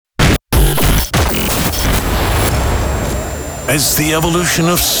As the evolution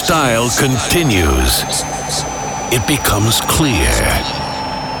of style continues, it becomes clear.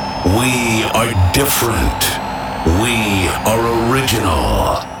 We are different. We are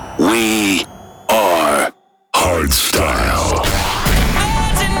original. We are hardstyle.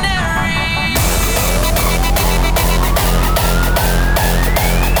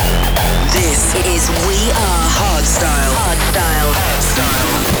 This is We Are Hardstyle.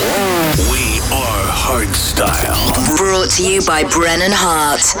 We are hardstyle. Brought to you by Brennan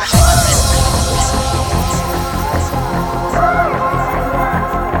Hart.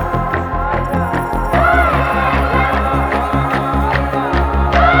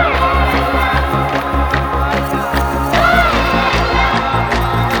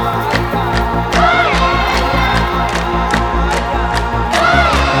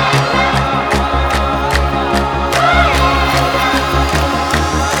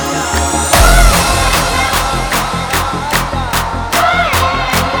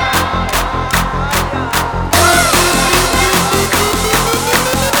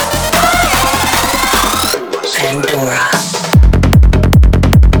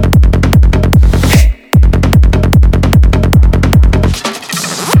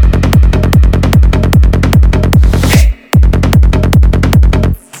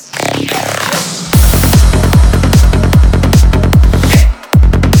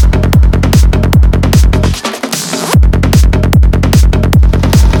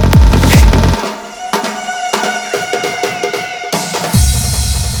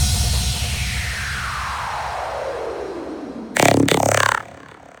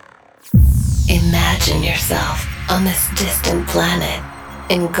 Imagine yourself on this distant planet,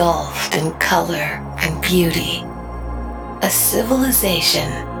 engulfed in color and beauty. A civilization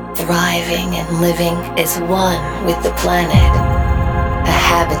thriving and living as one with the planet. A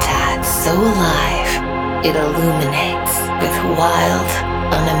habitat so alive, it illuminates with wild,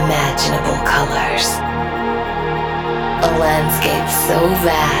 unimaginable colors. A landscape so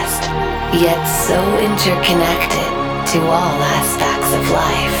vast, yet so interconnected to all aspects of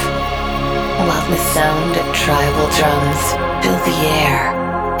life. While the sound of tribal drums fill the air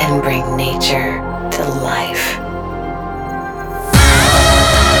and bring nature to life.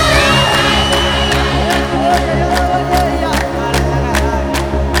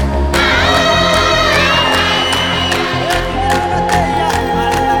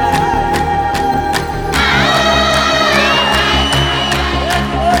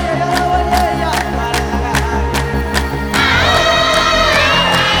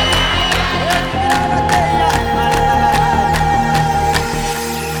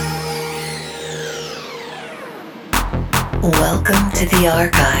 Welcome to the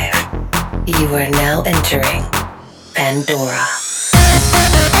archive. You are now entering Pandora.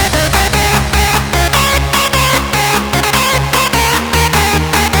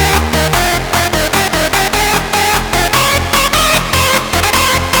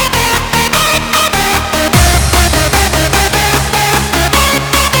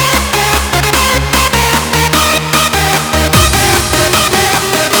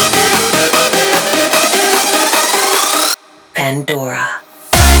 Pandora.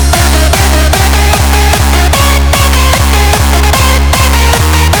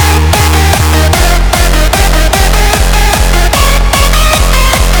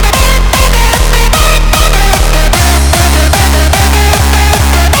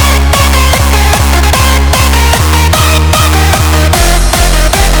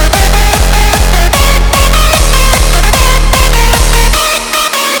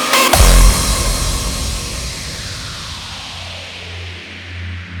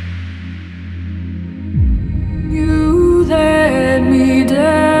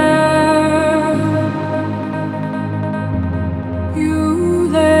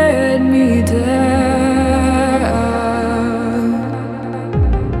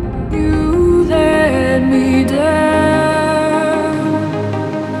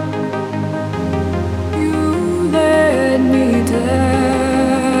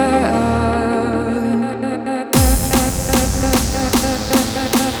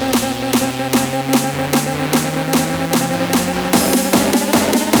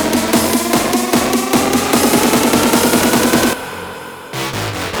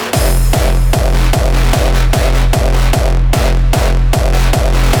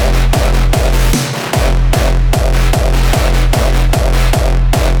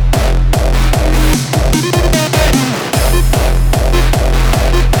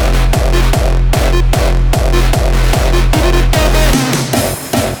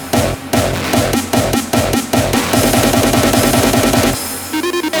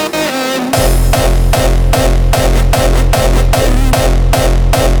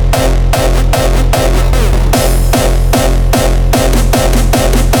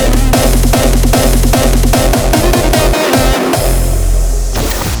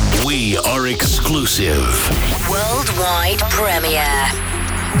 exclusive. Worldwide premiere.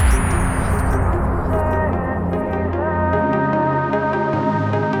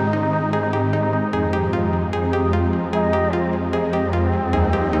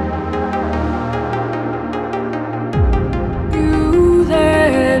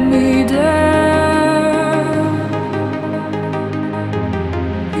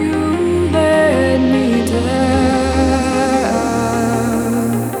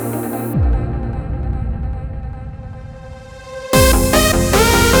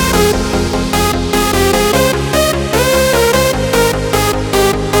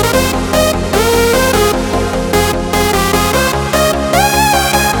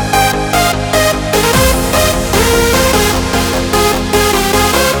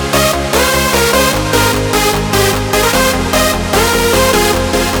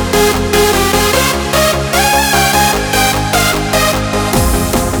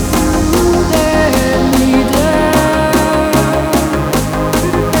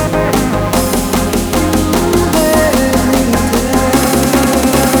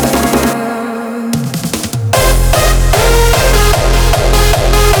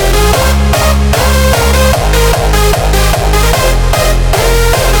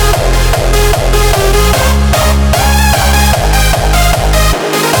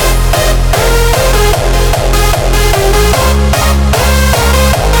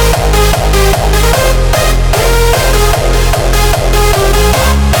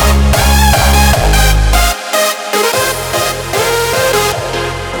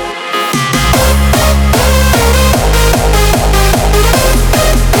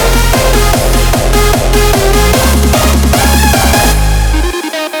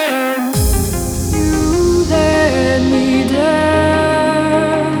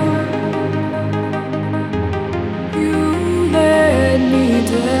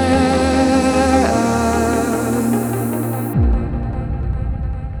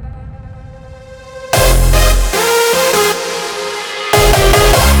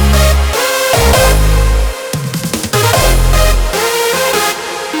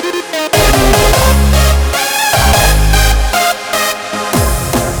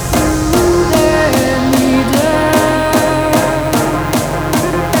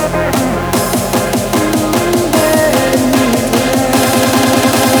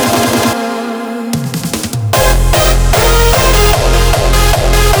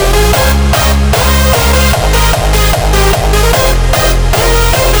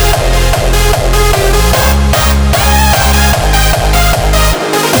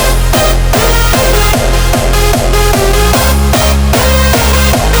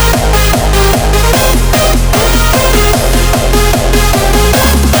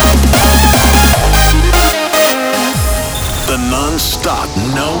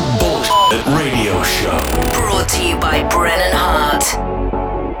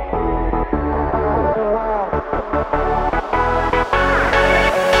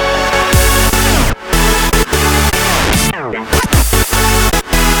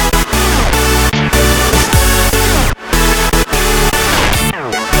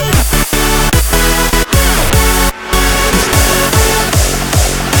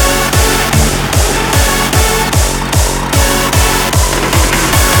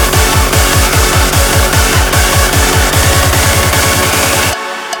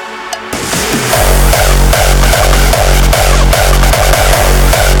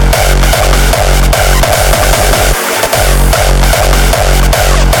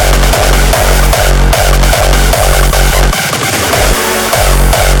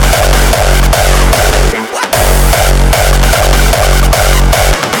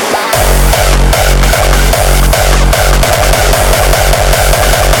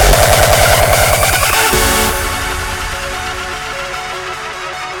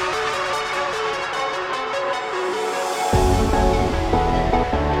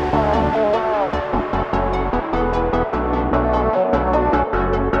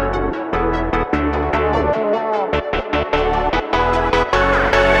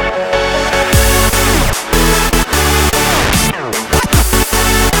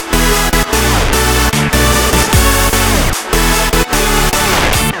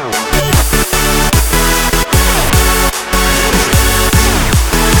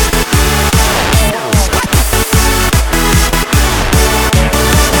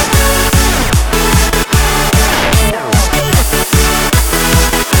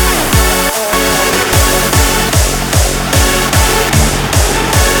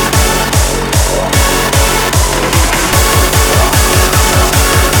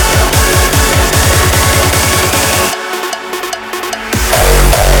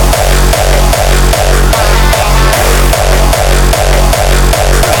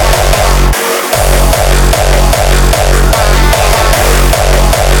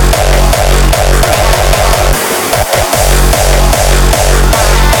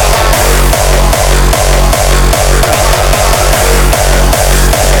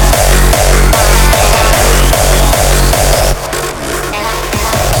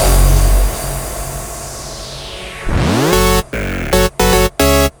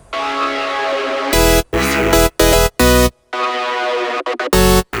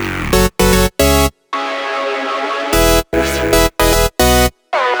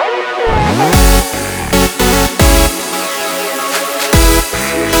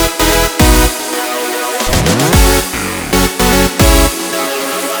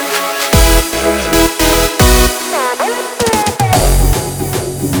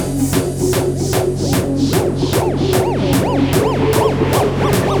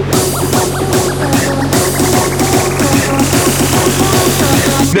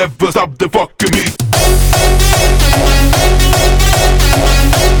 never stop the fucking me.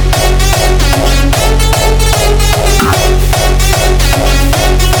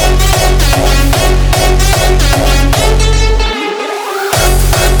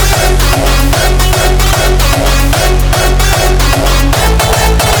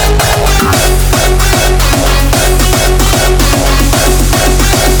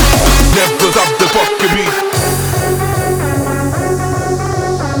 Never stop the fucking me.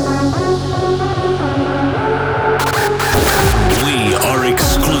 We are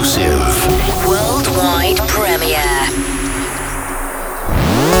exclusive. Worldwide premiere.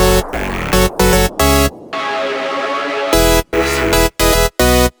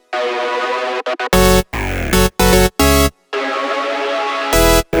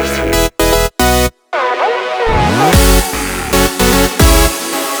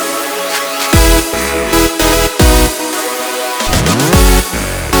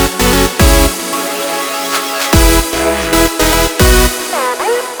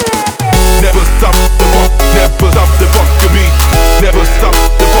 Never stop the fuck, never stop the fucking me. Never stop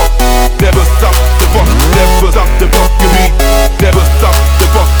the fuck, never stop the fuck, never stop the fucking me. Never stop the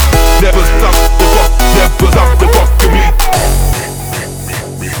fuck, never stop the fuck, never stop the fucking me.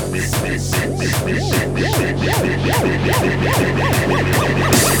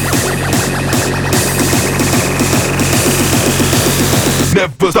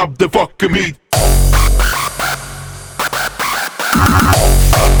 Never stop the fucking me.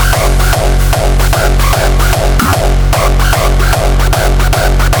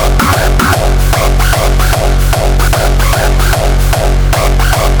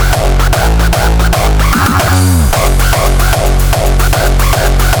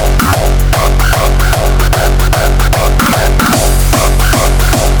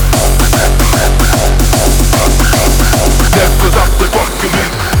 Never stop the fucking me.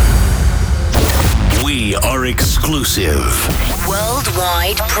 We are exclusive. Worldwide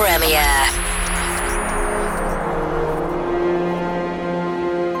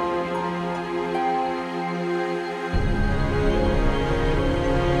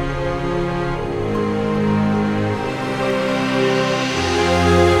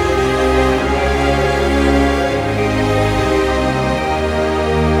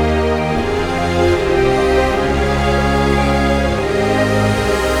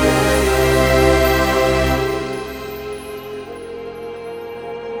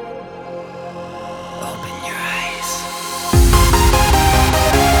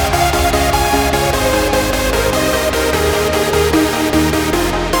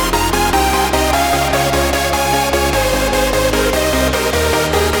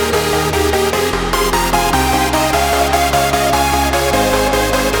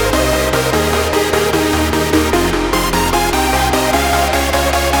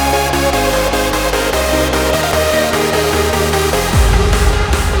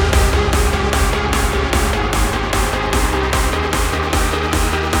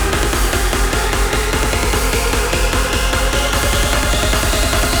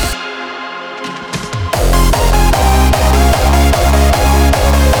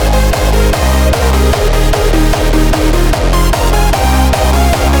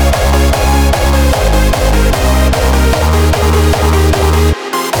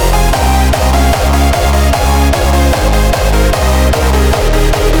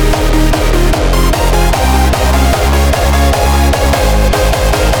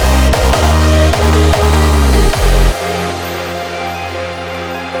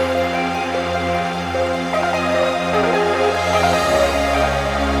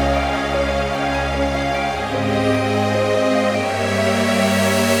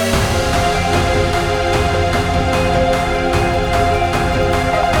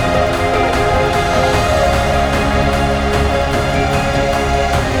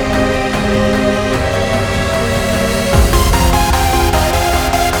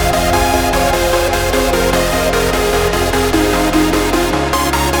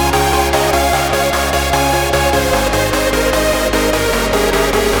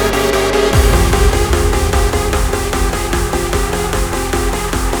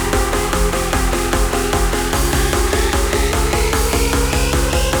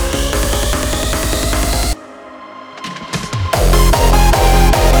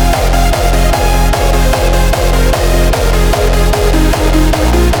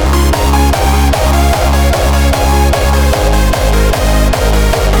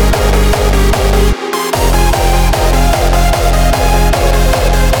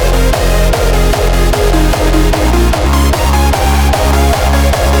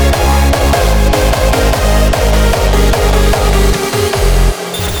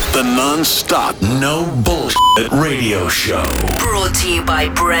stop, no bullshit radio show. Brought to you by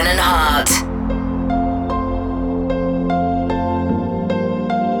Brennan Hart.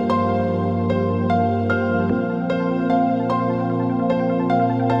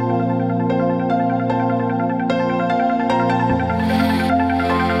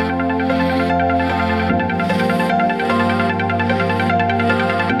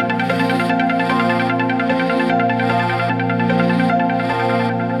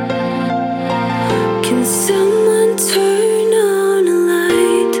 Can someone turn on a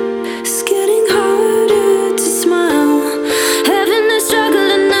light? Scared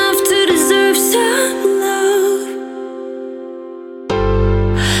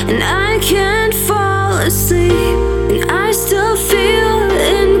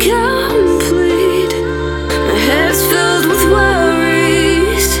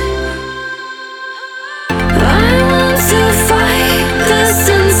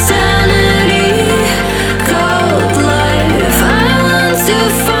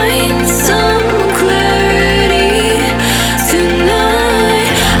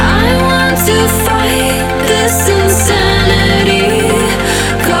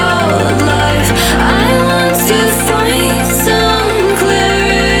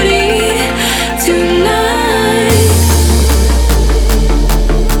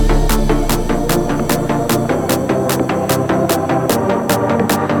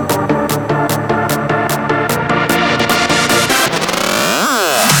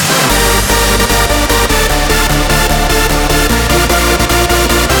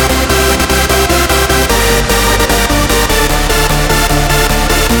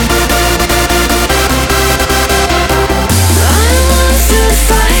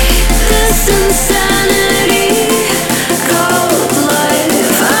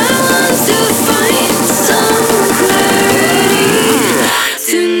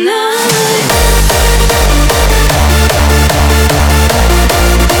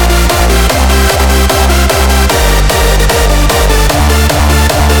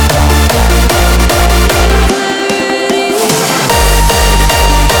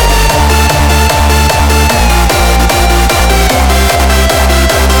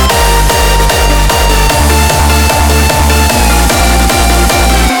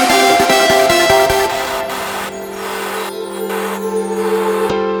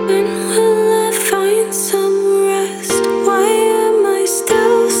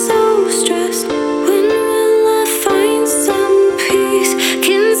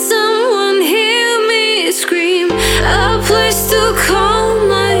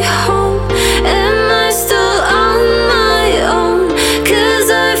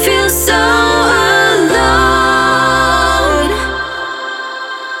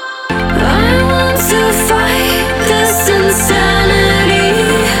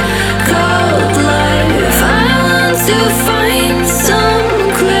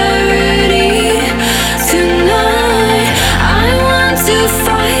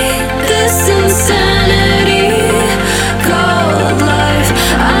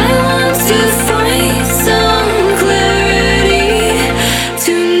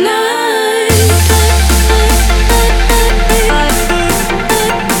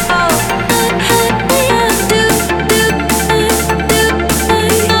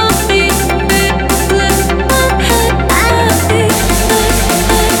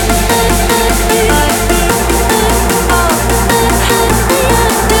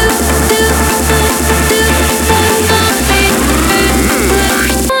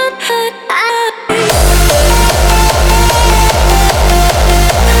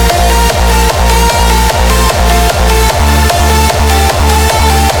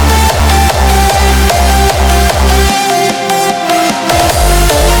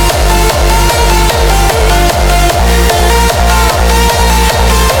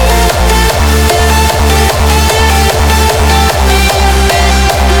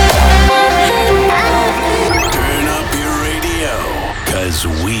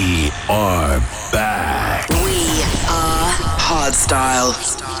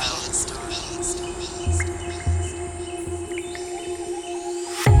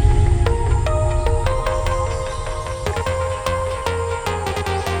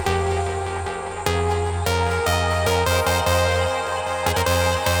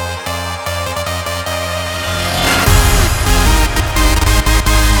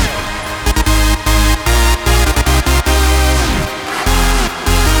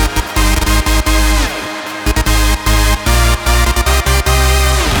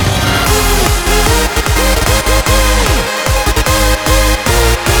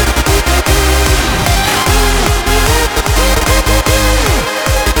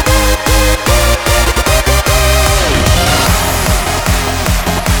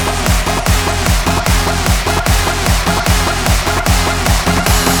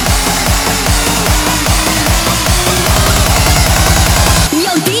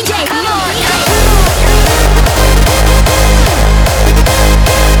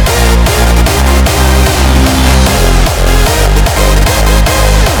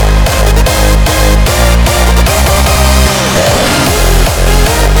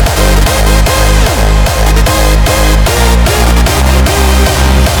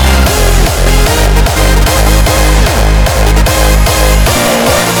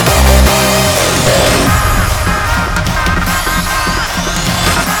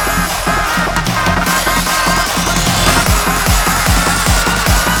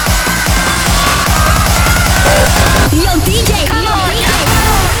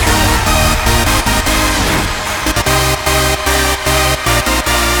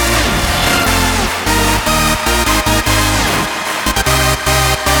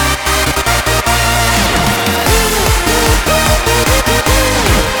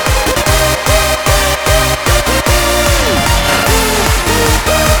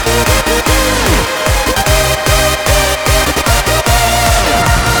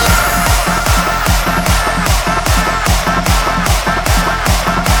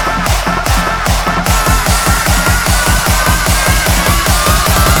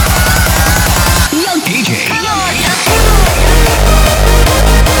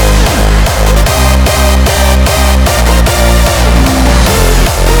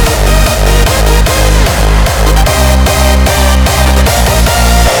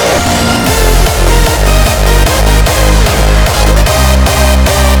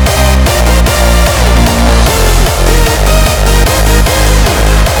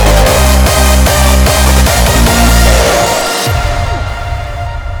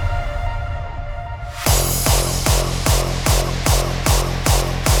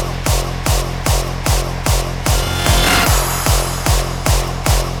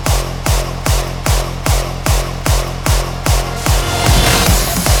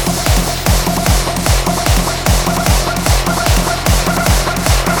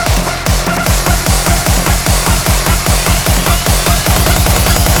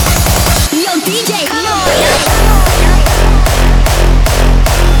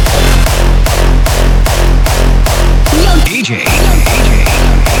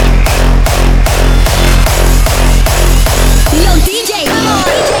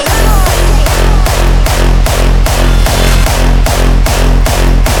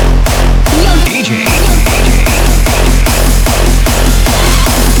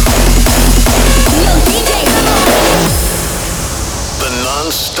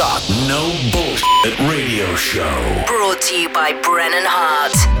non-stop, no bullshit radio show. Brought to you by Brennan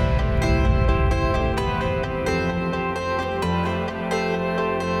Hart.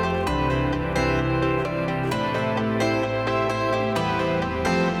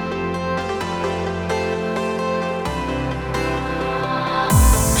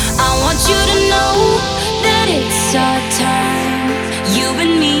 I want you to know that it's our time. You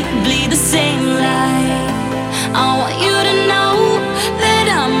and me bleed the same light. I want you to know that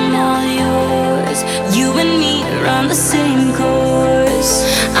I'm all yours. You and me run the same course.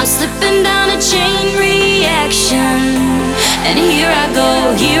 I'm slipping down a chain reaction, and here I go,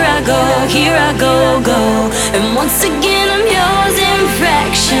 here I go, here I go, go. And once again I'm yours in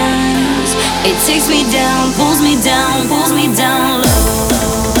fractions. It takes me down, pulls me down low.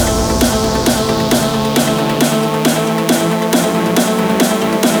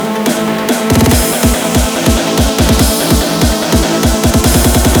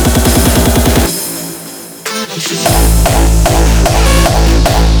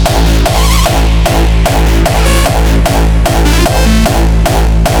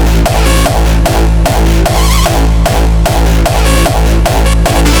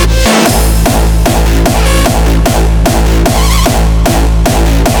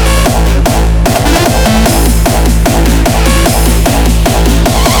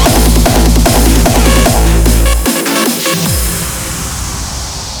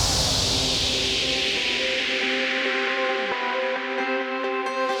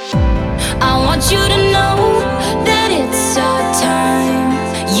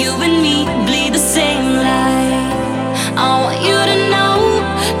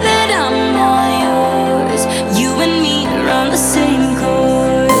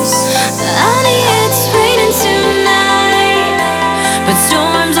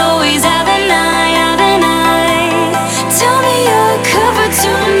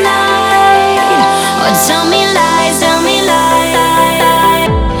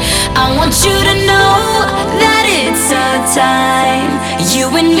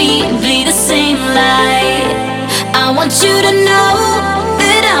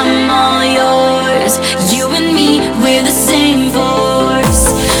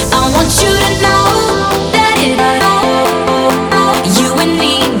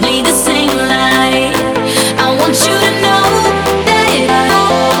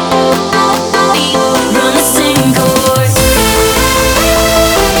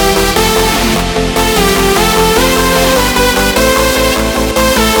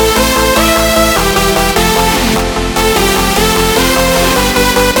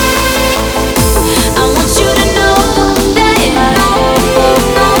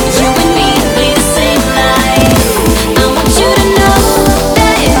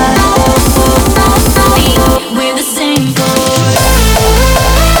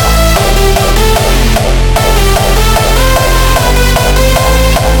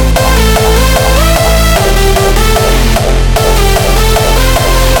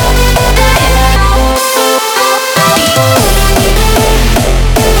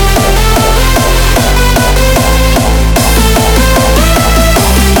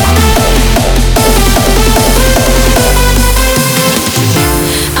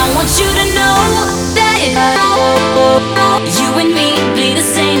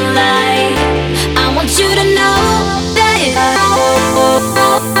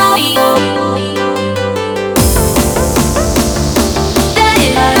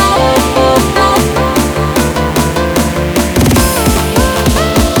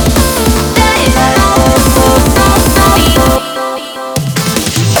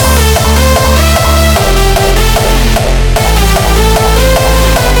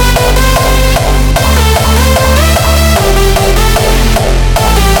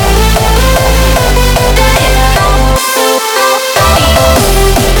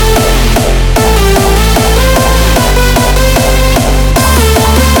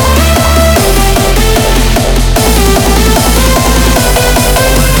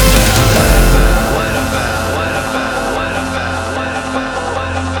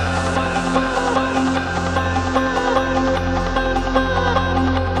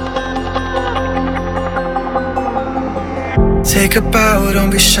 Take a bow, don't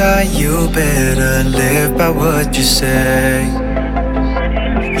be shy, you better live by what you say.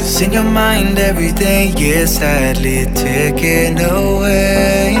 'Cause in your mind every day is sadly ticking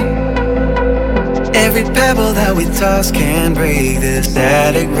away. Every pebble that we toss can break this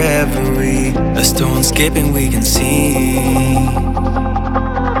static reverie. A stone skipping we can see.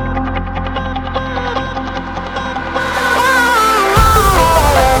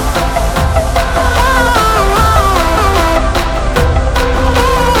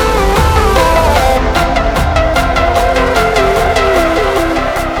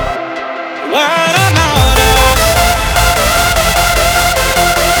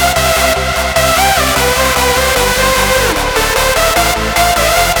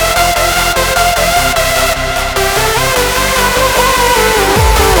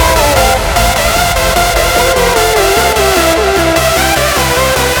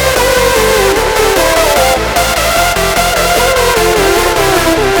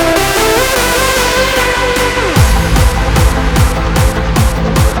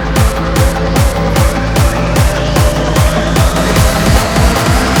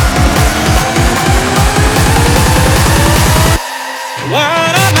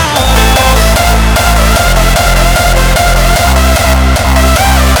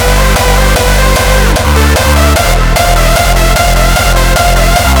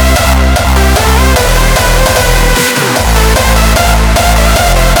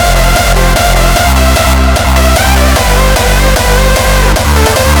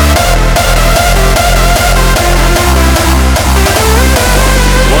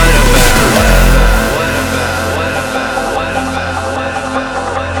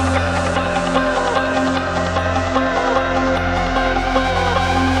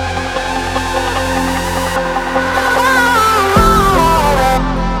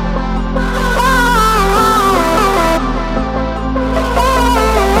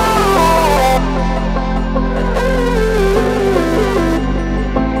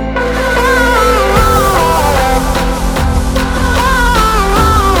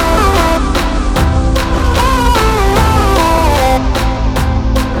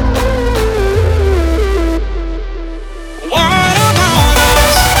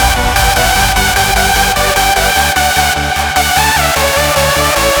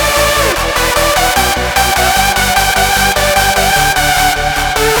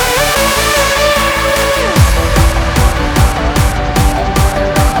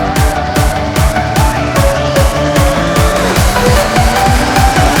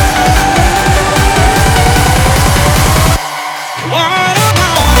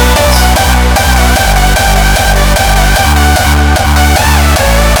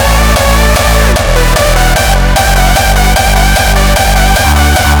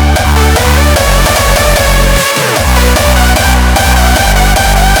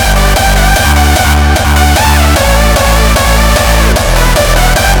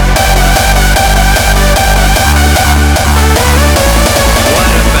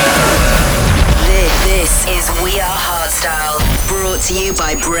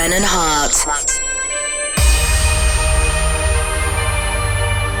 Brennan Hart.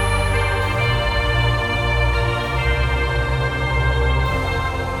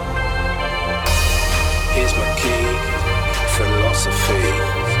 Here's my key, philosophy.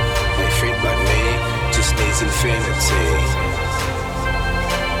 A freak like me just needs infinity.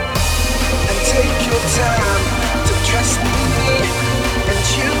 And take your time to trust me, and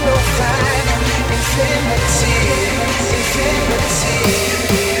you will find infinity, infinity.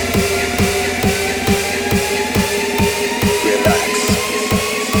 Relax,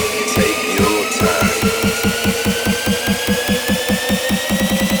 take your time.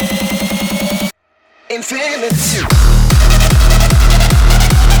 Infinity.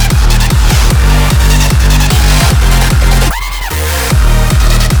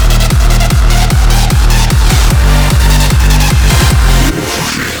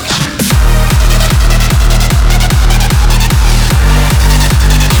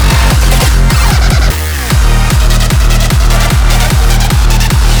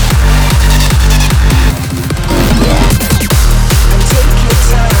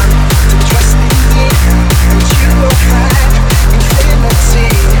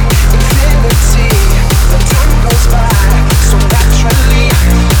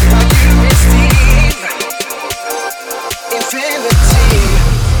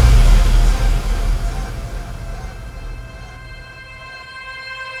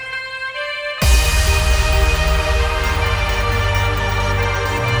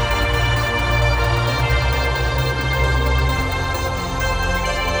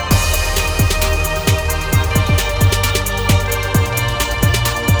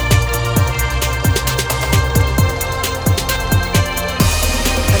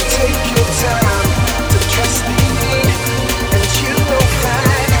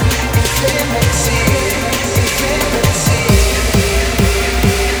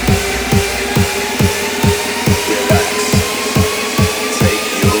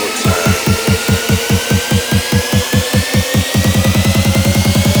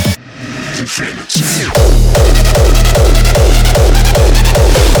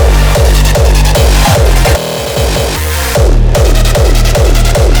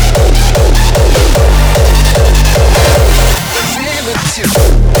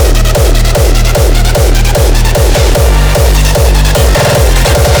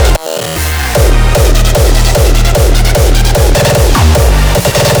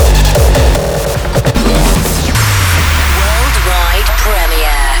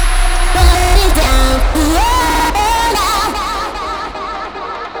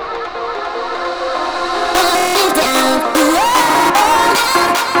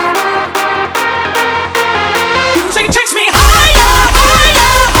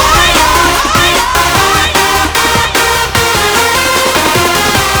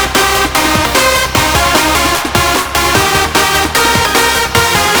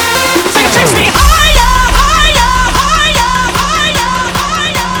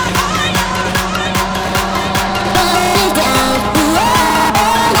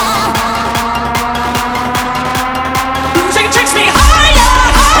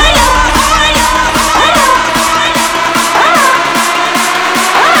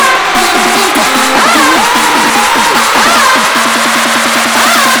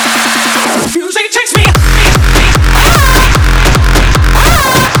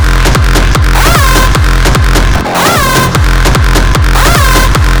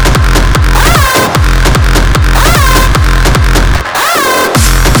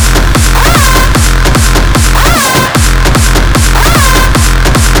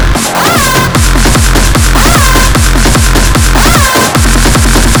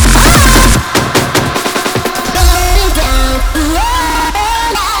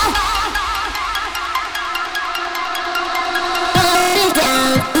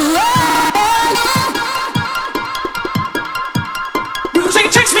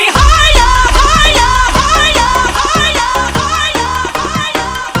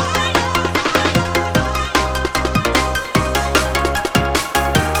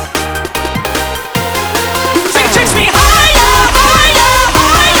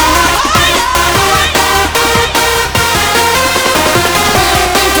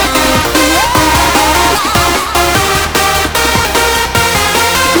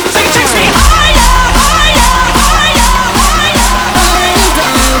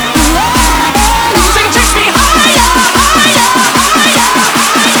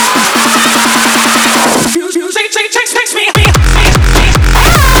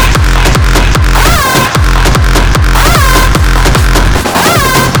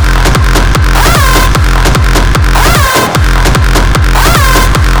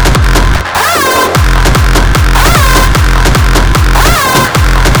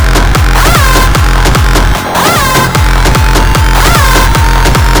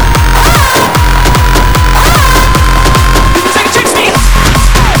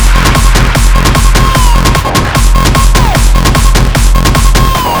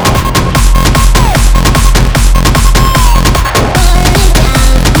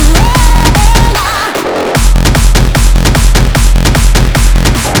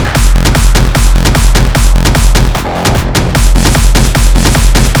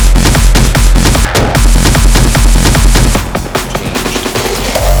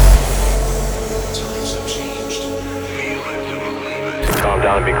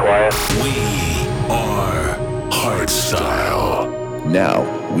 and be quiet. We are Hardstyle.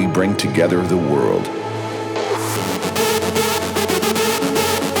 Now we bring together the world.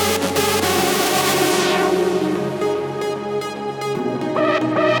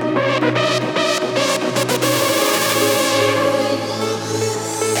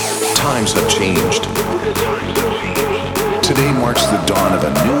 Times have changed. Today marks the dawn of a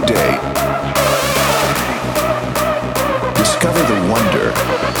new day. Discover the wonder.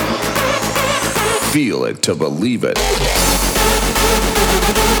 Feel it to believe it.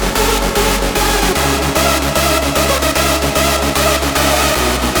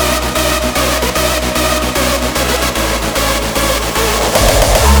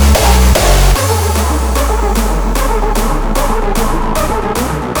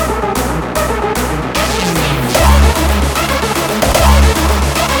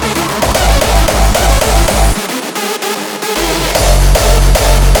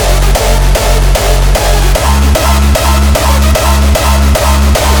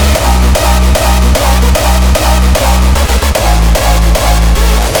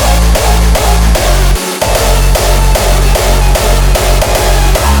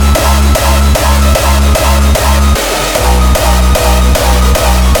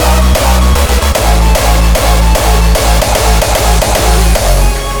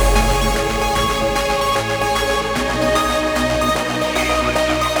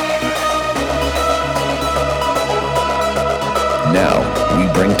 Now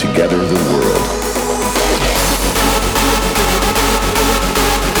we bring together the world.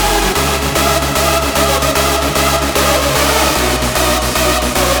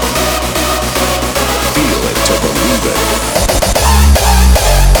 Feel it to believe it.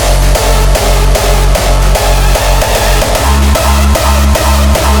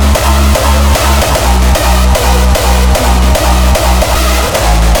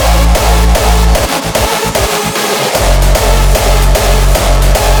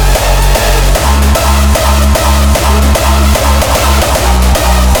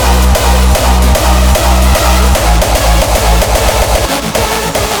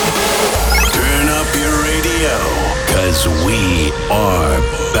 We are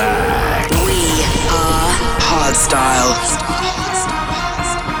back. We are Hardstyle.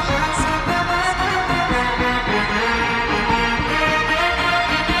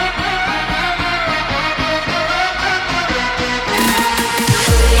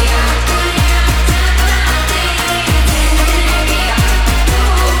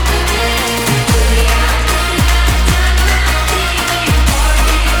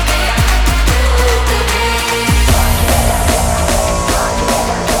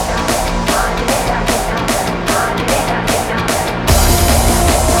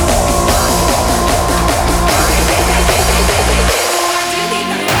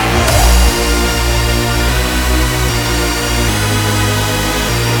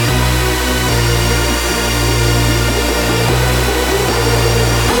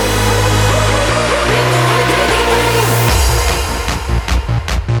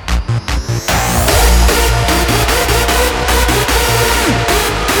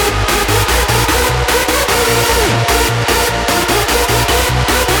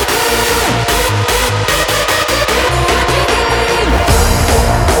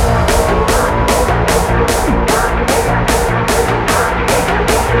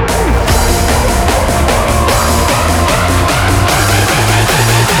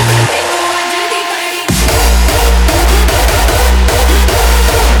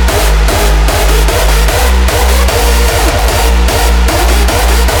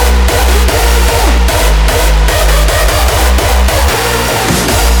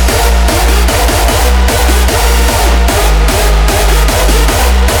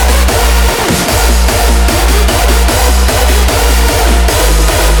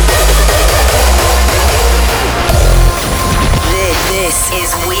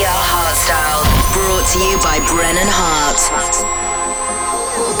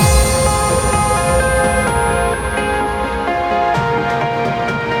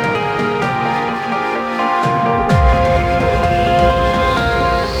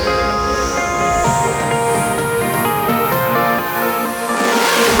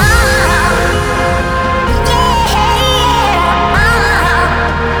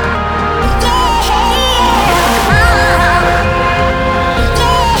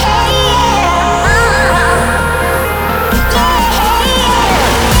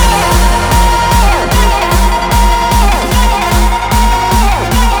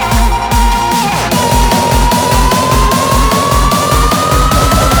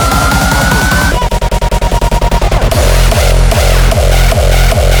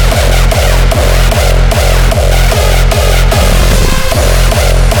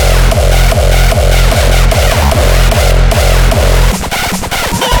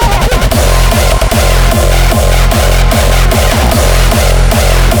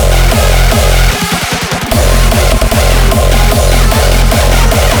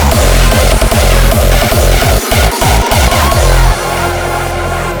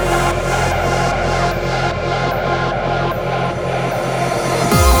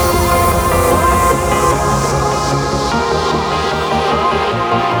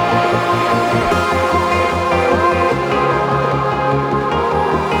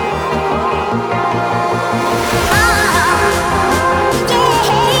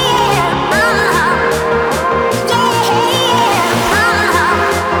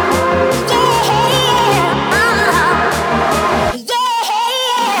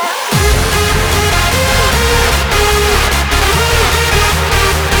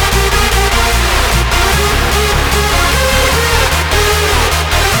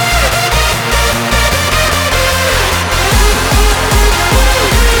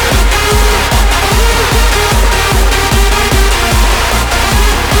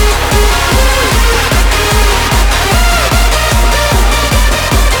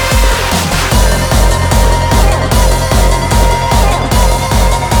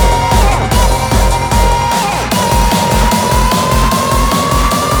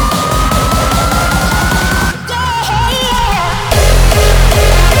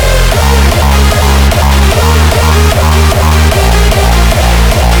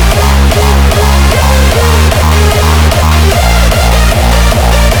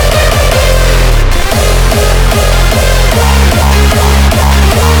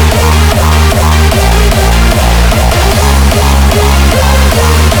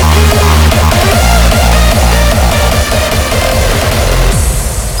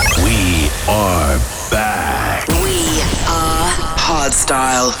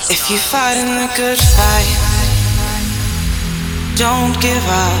 If you're fighting the good fight, don't give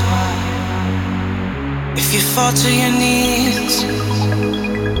up. If you fall to your knees,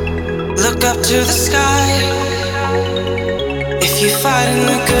 look up to the sky. If you're fighting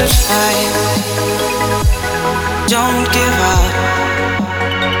the good fight, don't give up.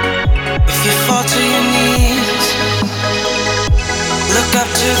 If you fall to your knees, look up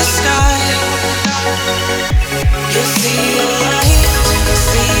to the sky. You'll see the light,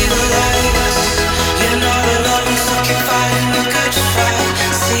 see the light. You're not alone, so keep fighting the good fight.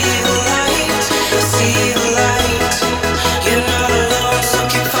 See the light, see the light. You're not alone, so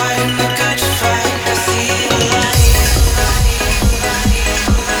keep fighting the good fight. See the light.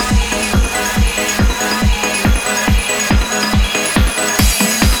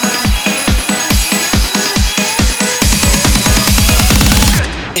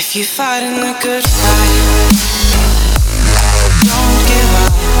 If you're fighting the good fight, don't give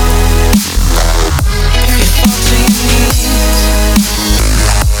up. If you fall to your knees,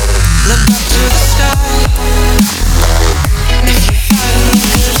 look up to the sky. If you're fighting the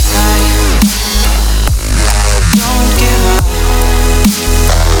good fight, don't give up.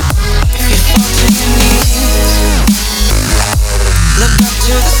 If you fall to your knees, look up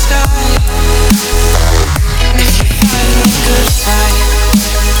to the sky. If you're fighting the good fight,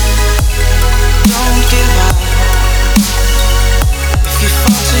 don't give up. If you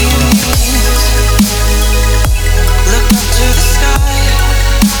fall to your knees, look up to the sky.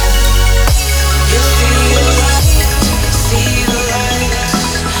 You'll see the light, see the light.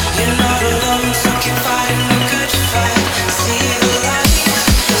 You're not alone, so keep fighting the good fight. See the light,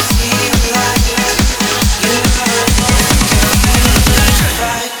 see the light. You're not alone, so keep fighting the good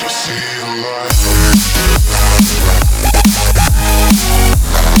fight. See the light.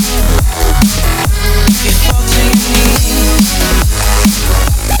 If you fall to your knees,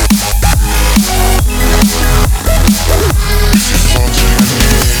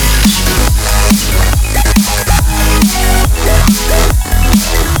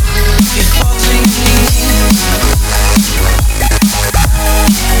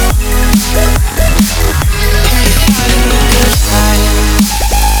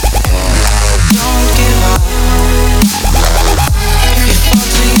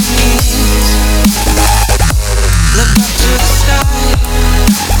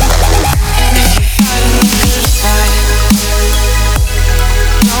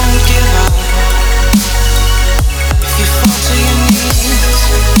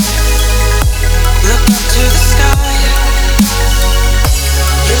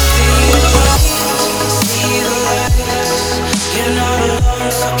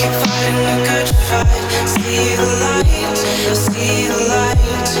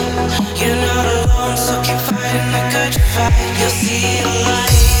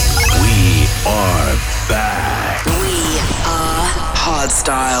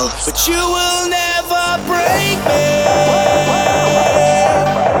 but you will never break me.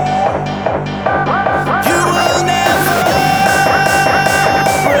 You will never break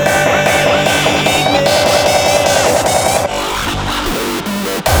me.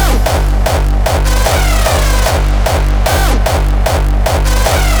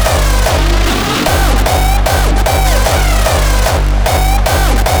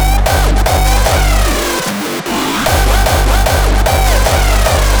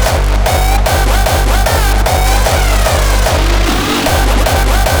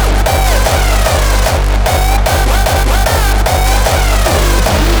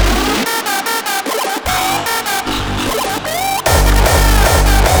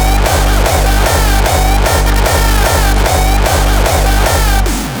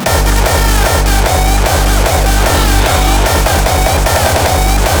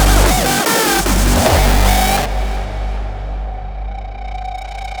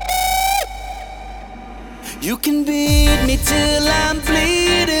 You can beat me till I'm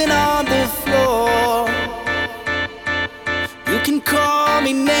bleeding on the floor. You can call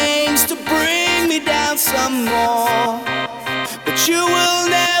me names to bring me down some more, but you will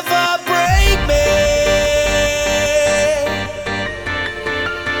never break me.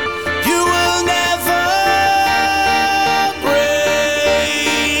 You will never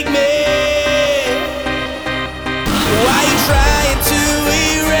break me. Why you trying to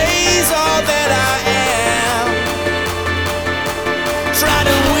erase all that I am? Try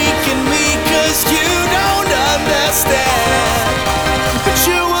to weaken me 'cause you don't understand, but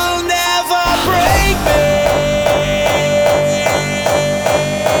you will never break me.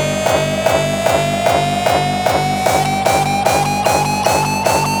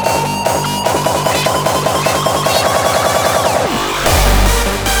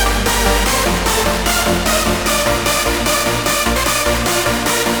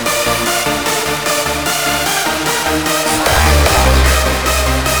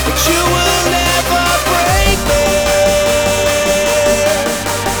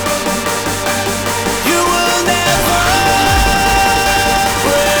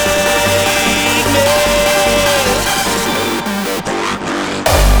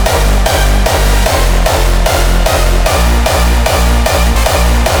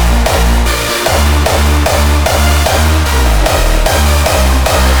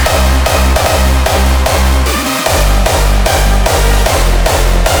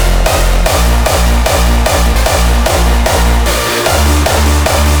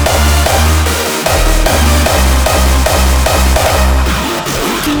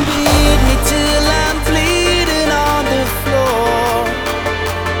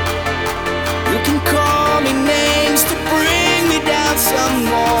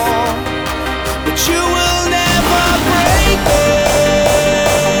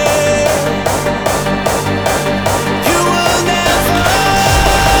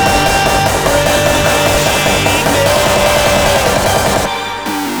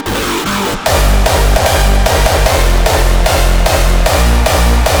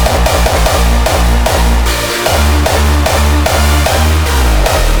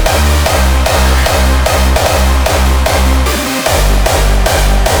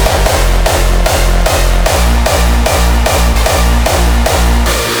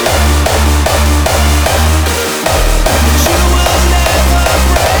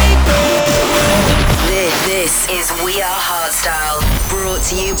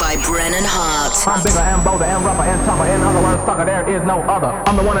 to you by Brennan Hart. I'm bigger and bolder and rougher and tougher. In other words, sucker, there is no other.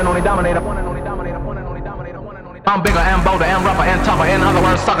 I'm the one and only dominator. I'm bigger and bolder and rougher and tougher. In other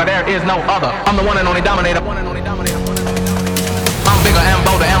words, sucker, there is no other. I'm the one and only dominator. I'm bigger and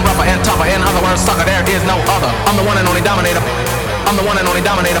bolder and rougher and tougher. In other words, sucker, there is no other. I'm the one and only dominator. I'm the one and only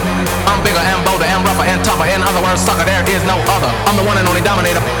dominator. I'm bigger and bolder and rougher and tougher. In other words, sucker, there is no other. I'm the one and only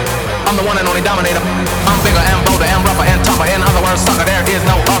dominator. I'm the one and only dominator. I'm bigger and bolder and rougher and tougher. In other words, sucker, there is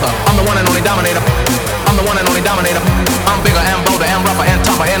no other. I'm the one and only dominator. I'm the one and only dominator. I'm bigger and bolder and rougher and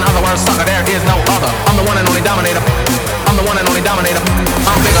tougher. In other words, sucker, there is no other. I'm the one and only dominator. I'm the one and only dominator.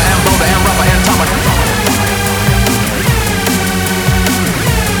 I'm bigger and bolder and rougher and tougher.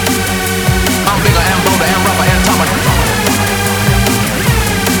 I'm bigger and bolder and rougher and tougher.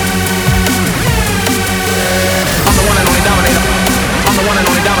 I'm the one and only dominator. I'm the one and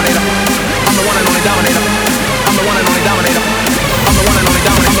only dominator. I'm the one and only dominator. I'm the one and only dominator. I'm the one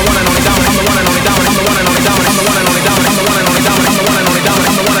and only dominator. I'm the one and only dominator. I'm the one and only dominator. I'm the one and only dominator. I'm the one and only dominator. I'm the one and only dominator. I'm the one and only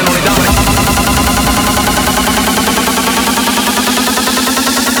dominator. I'm the one and only dominator.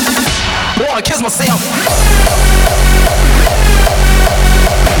 Boy, I kiss myself.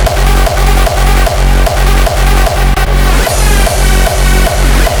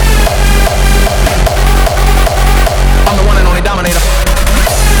 I'm the one and only dominator.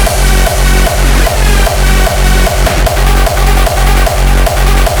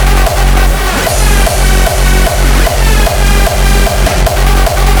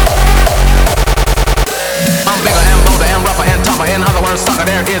 In other words, sucker,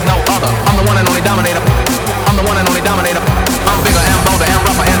 there is no other. I'm the one and only dominator. I'm the one and only dominator. I'm bigger and bolder and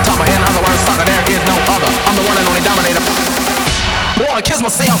rougher and tougher. In other words, sucker, there is no other. I'm the one and only dominator. Boy, I kiss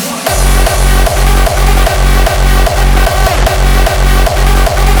myself.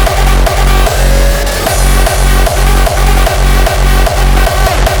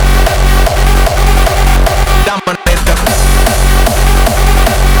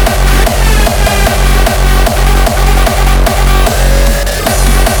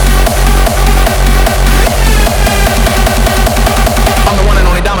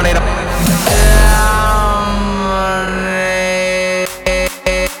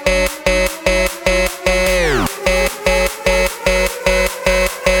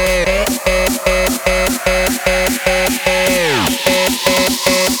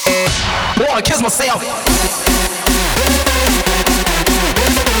 Kiss myself.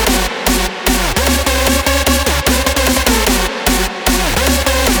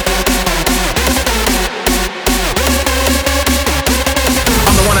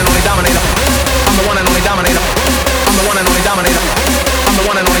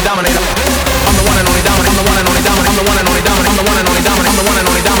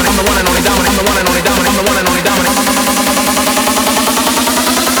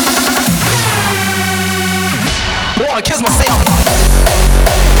 Kiss myself.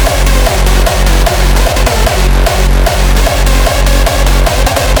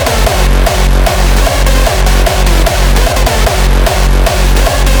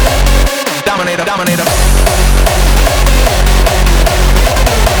 Dominator, dominator.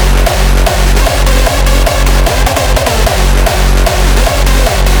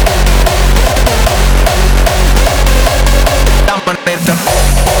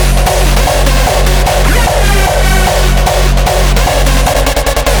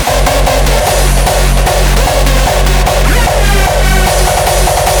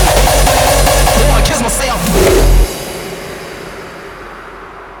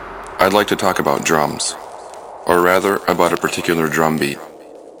 I'd like to talk about drums, or rather about a particular drum beat.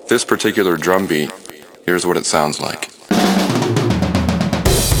 This particular drum beat, here's what it sounds like.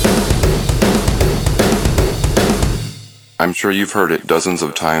 I'm sure you've heard it dozens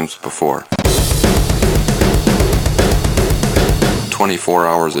of times before. 24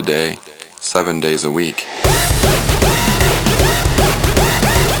 hours a day, 7 days a week.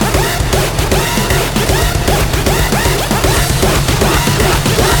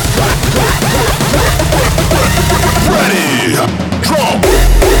 Ready, drum.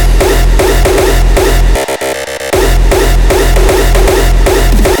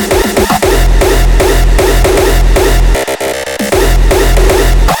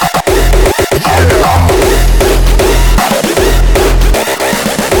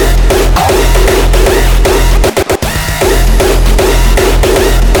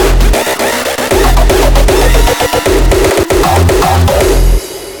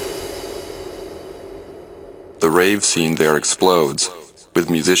 The rave scene there explodes, with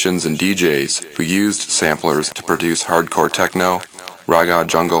musicians and DJs who used samplers to produce hardcore techno, raga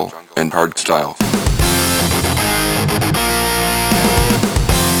jungle, and hardstyle.